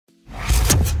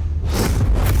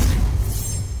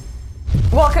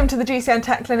Welcome to the GCN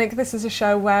Tech Clinic. This is a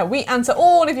show where we answer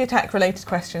all of your tech related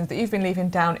questions that you've been leaving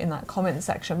down in that comment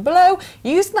section below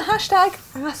using the hashtag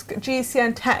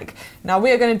askgcntech. Now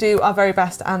we are going to do our very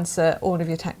best to answer all of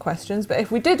your tech questions, but if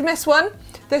we did miss one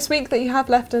this week that you have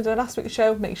left under last week's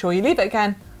show, make sure you leave it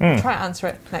again and try to answer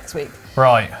it next week.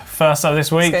 Right, first up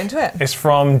this week, let's get into it. It's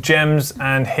from Gems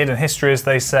and Hidden Histories.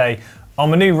 They say, on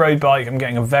my new road bike, I'm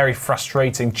getting a very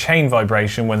frustrating chain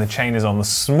vibration when the chain is on the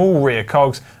small rear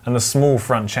cogs and the small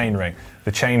front chainring.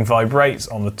 The chain vibrates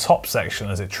on the top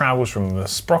section as it travels from the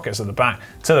sprockets at the back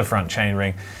to the front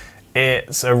chainring.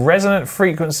 It's a resonant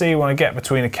frequency when I get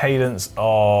between a cadence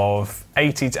of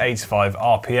 80 to 85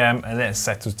 RPM, and then it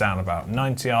settles down about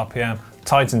 90 RPM.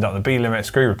 Tightened up the B limit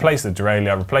screw, replaced the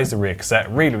derailleur, replaced the rear cassette,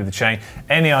 reeled with the chain.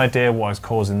 Any idea what is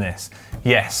causing this?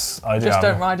 Yes, I do. Just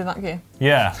don't ride in that gear.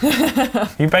 Yeah,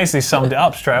 you basically summed it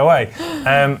up straight away.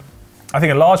 I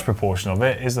think a large proportion of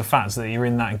it is the fact that you're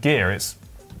in that gear. It's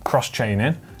cross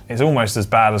chaining. It's almost as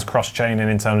bad as cross chaining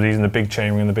in terms of using the big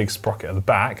chainring and the big sprocket at the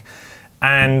back,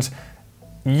 and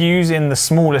using the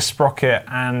smallest sprocket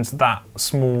and that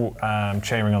small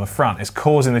chainring on the front is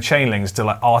causing the chain links to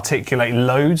like articulate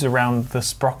loads around the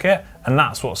sprocket, and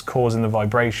that's what's causing the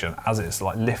vibration as it's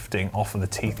like lifting off of the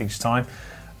teeth each time.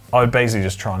 I would basically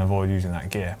just try and avoid using that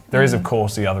gear. There is of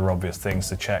course the other obvious things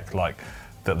to check, like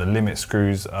that the limit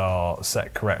screws are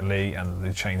set correctly and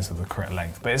the chains are the correct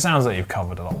length, but it sounds like you've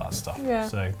covered a lot of that stuff. Yeah.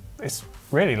 So it's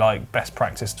really like best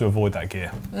practice to avoid that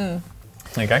gear. There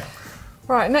you go.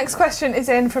 Right, next question is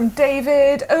in from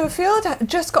David Overfield.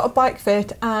 Just got a bike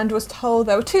fit and was told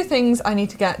there were two things I need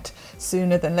to get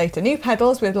sooner than later. New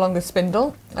pedals with longer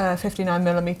spindle,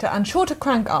 59mm, and shorter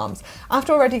crank arms.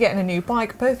 After already getting a new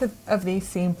bike, both of these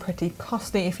seem pretty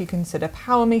costly if you consider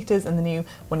power meters and the new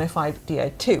 105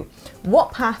 DO2.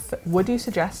 What path would you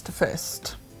suggest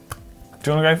first?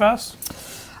 Do you want to go first?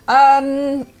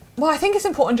 Well, I think it's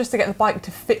important just to get the bike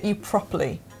to fit you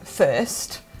properly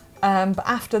first. But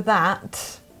after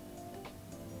that,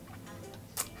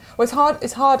 well,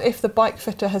 it's hard if the bike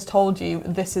fitter has told you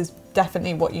this is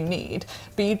definitely what you need,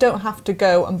 but you don't have to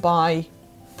go and buy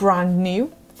brand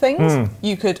new things.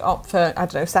 You could opt for, I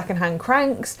don't know, secondhand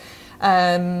cranks.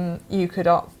 You could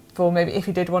opt for, maybe if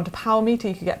you did want a power meter,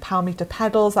 you could get power meter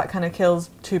pedals. That kind of kills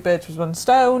two birds with one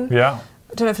stone. Yeah.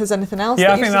 I don't know if there's anything else.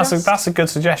 Yeah, I think that's a good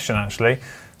suggestion actually.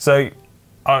 So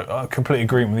I completely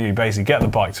agree with you. Basically, get the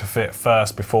bike to fit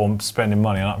first before spending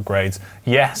money on upgrades.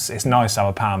 Yes, it's nice to have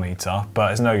a power meter,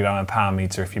 but it's no good having a power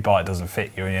meter if your bike doesn't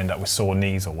fit you and you end up with sore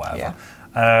knees or whatever.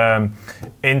 Yeah.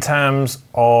 In terms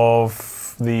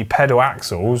of the pedal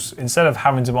axles, instead of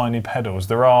having to buy new pedals,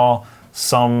 there are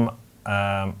some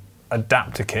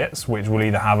adapter kits which will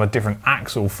either have a different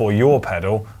axle for your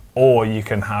pedal, or you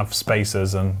can have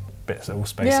spacers and bits that will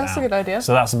space it out. Yeah, that's a good idea.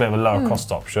 So that's a bit of a lower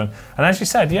cost option. And as you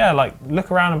said, yeah, like look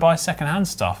around and buy second-hand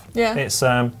stuff. Yeah. It's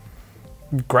a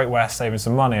great way of saving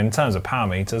some money. And in terms of power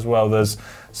meters, well, there's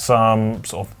some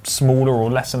sort of smaller or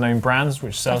lesser known brands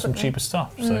which sell some cheaper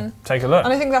stuff. So take a look.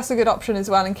 And I think that's a good option as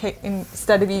well,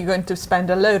 instead of you going to spend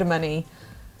a load of money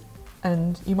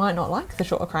and you might not like the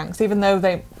shorter cranks, even though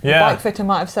the bike fitter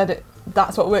might have said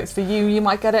that's what works for you, you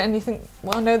might get it and you think,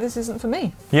 well, no, this isn't for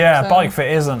me. Yeah, bike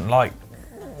fit isn't like,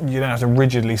 you don't have to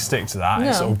rigidly stick to that. No.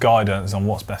 It's sort of guidance on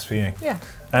what's best for you.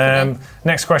 Yeah.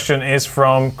 Next question is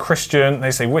from Christian.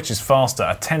 They say, which is faster,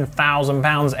 a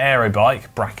 £10,000 Aero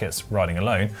bike, brackets riding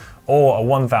alone, or a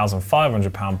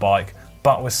 £1,500 bike,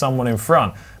 but with someone in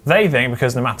front? They think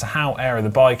because no matter how aero the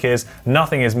bike is,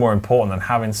 nothing is more important than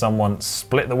having someone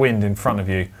split the wind in front of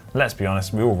you. Let's be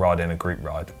honest, we all ride in a group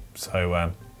ride.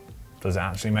 So does it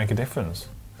actually make a difference?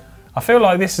 I feel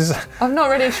like this is... I'm not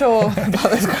really sure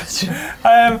about this question.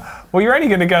 Well, you're only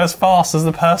going to go as fast as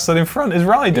the person in front is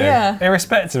riding,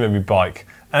 irrespective of your bike.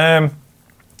 But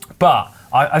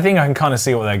I think I can kind of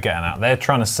see what they're getting at. They're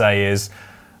trying to say is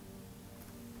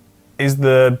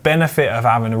the benefit of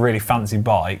having a really fancy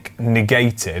bike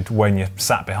negated when you're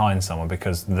sat behind someone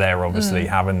because they're obviously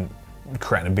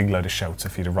creating a big load of shelter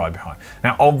for you to ride behind.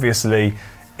 Now, obviously,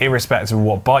 irrespective of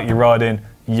what bike you're riding,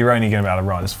 you're only going to be able to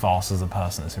ride as fast as the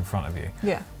person that's in front of you.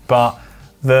 Yeah. But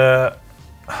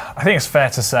I think it's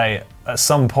fair to say at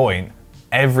some point,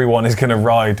 everyone is going to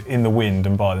ride in the wind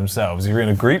and by themselves. If you're in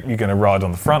a group, you're going to ride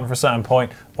on the front for a certain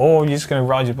point, or you're just going to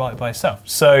ride your bike by yourself.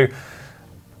 So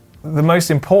the most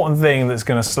important thing that's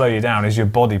going to slow you down is your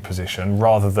body position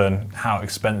rather than how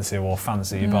expensive or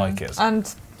fancy your bike is.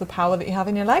 And the power that you have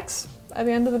in your legs at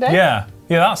the end of the day. Yeah,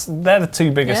 they're the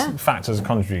two biggest factors that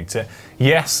contribute to it.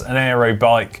 Yes, an aero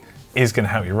bike is going to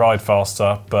help you ride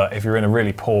faster, but if you're in a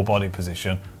really poor body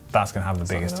position, that's going to have the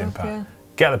biggest impact.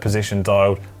 Get the position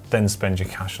dialed, then spend your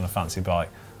cash on a fancy bike.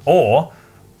 Or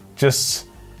just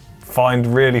find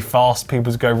really fast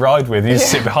people to go ride with. You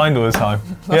just sit behind all the time.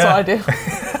 That's what I do.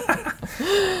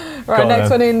 Right,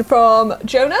 next one in from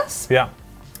Jonas. Yeah.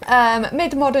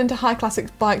 Mid-modern to high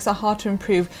classic bikes are hard to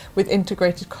improve with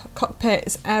integrated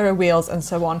cockpits, aero wheels and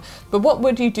so on. But what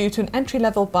would you do to an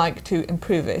entry-level bike to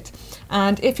improve it?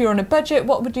 And if you're on a budget,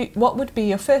 what would be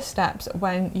your first steps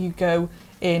when you go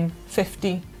in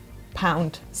 £50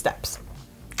 steps?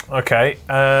 Okay.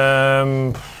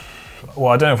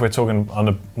 Well, I don't know if we're talking on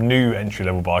a new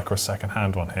entry-level bike or a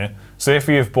second-hand one here. So if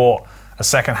you've bought a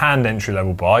second-hand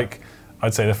entry-level bike,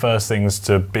 I'd say the first things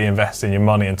to be investing your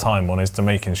money and time on is to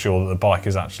making sure that the bike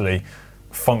is actually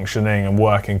functioning and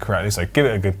working correctly. So give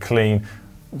it a good clean,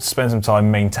 spend some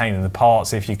time maintaining the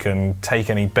parts. If you can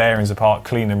take any bearings apart,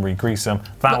 clean them, re-grease them.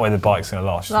 That way the bike's going to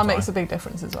last. That makes a big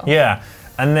difference as well. Yeah,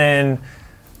 and then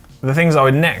the things I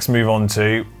would next move on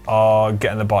to are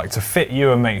getting the bike to fit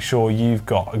you and make sure you've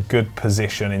got a good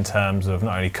position in terms of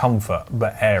not only comfort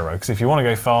but aero. Because if you want to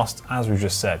go fast, as we've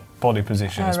just said, body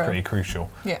position is pretty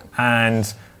crucial. Yeah.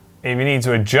 And if you need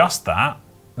to adjust that,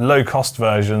 low-cost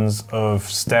versions of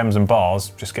stems and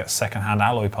bars just get second-hand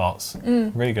alloy parts.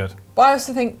 Really good. But I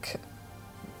also think,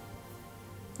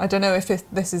 I don't know if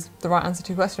this is the right answer to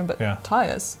your question, but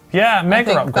tyres. Yeah,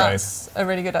 mega upgrade. That's a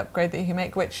really good upgrade that you can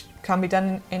make, which can be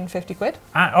done in 50 quid.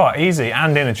 Oh, easy,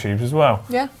 and inner tubes as well.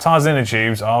 Yeah. Tyres and inner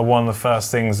tubes are one of the first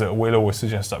things that we'll always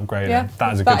suggest upgrading. Yeah.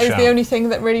 That is a good shout. That is the only thing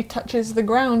that really touches the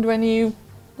ground when you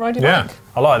ride your bike.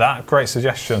 I like that. Great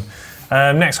suggestion.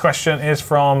 Next question is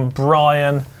from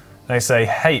Brian. They say,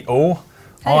 "Hey all,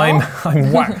 I'm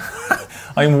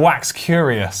wax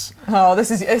curious." Oh,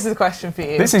 this is a question for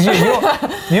you. This is you.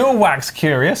 You're wax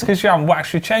curious because you haven't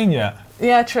waxed your chain yet.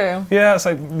 Yeah, true. Yeah,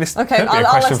 so this could be a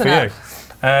question for you.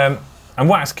 I'm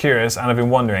wax curious, and I've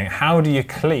been wondering, how do you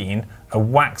clean a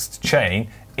waxed chain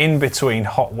in between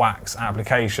hot wax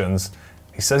applications?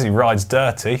 He says he rides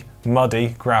dirty, muddy,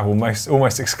 gravel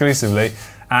almost exclusively,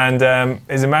 and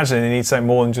is imagining he needs something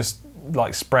more than just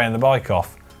like spraying the bike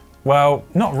off. Well,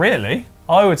 not really.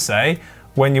 I would say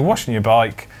when you're washing your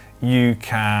bike, you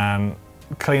can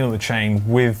clean on the chain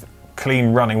with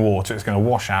clean running water. It's going to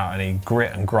wash out any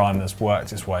grit and grime that's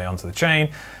worked its way onto the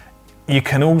chain. You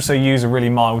can also use a really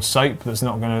mild soap that's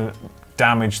not going to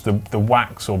damage the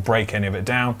wax or break any of it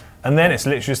down. And then it's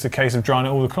literally just a case of drying it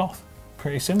all the cloth.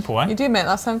 Pretty simple, eh? You do make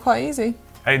that sound quite easy.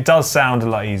 It does sound a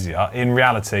lot easier. In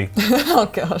reality, oh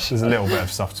gosh, there's a little bit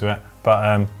of stuff to it.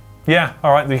 But yeah,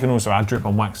 all right, you can also add drip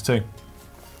on wax too.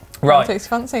 Right. Takes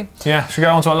fancy. Yeah, should we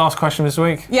go on to our last question this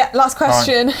week? Yeah, last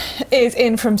question is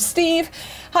in from Steve.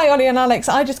 Hi Ollie and Alex,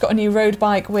 I just got a new road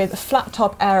bike with flat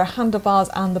top Aero handlebars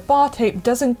and the bar tape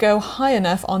doesn't go high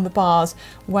enough on the bars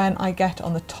when I get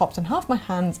on the tops, and half my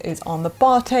hands is on the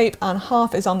bar tape and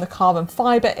half is on the carbon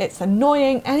fibre. It's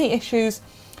annoying. Any issues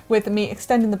with me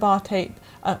extending the bar tape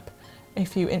up a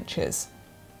few inches?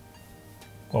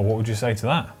 Well, what would you say to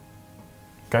that?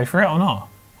 Go for it or not?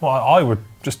 Well, I would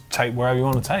just tape wherever you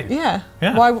want to tape. Yeah.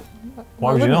 Yeah. Why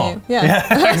would you not? You? Yeah.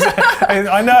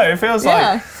 I know, it feels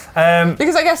like...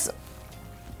 because I guess...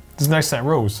 There's no set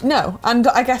rules. No, and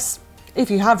I guess if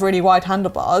you have really wide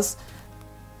handlebars,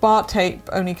 bar tape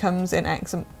only comes in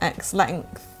X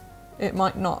length. It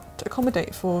might not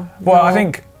accommodate for... Well, I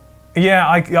think... Yeah,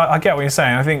 I get what you're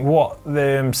saying. I think what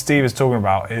Steve is talking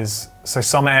about is... So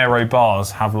some Aero bars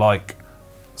have like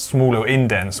small little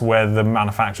indents where the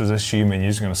manufacturer's assuming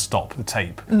you're just going to stop the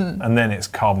tape, and then it's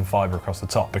carbon fibre across the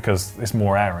top because it's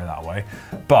more aero that way.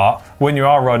 But when you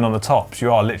are riding on the tops,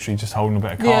 you are literally just holding a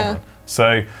bit of carbon.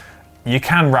 So you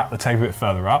can wrap the tape a bit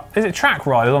further up. Is it track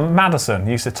riders on Madison?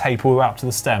 You used to tape all the way up to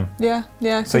the stem. Yeah.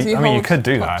 So I mean, you could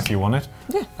do that if you wanted.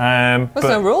 Yeah. There's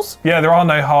no rules. Yeah, there are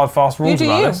no hard, fast rules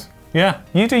about this. Yeah,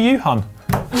 you do you, hun.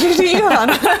 You do you, hun.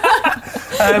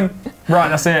 Right,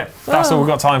 that's it. That's all we've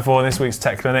got time for in this week's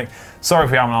Tech Clinic. Sorry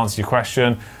if we haven't answered your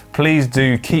question. Please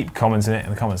do keep commenting it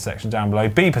in the comments section down below.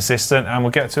 Be persistent and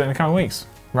we'll get to it in the coming weeks.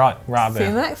 Right, we're out of See you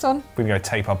in the next one. We're going to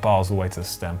go tape our bars all the way to the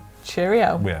stem.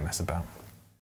 Cheerio. We don't mess about.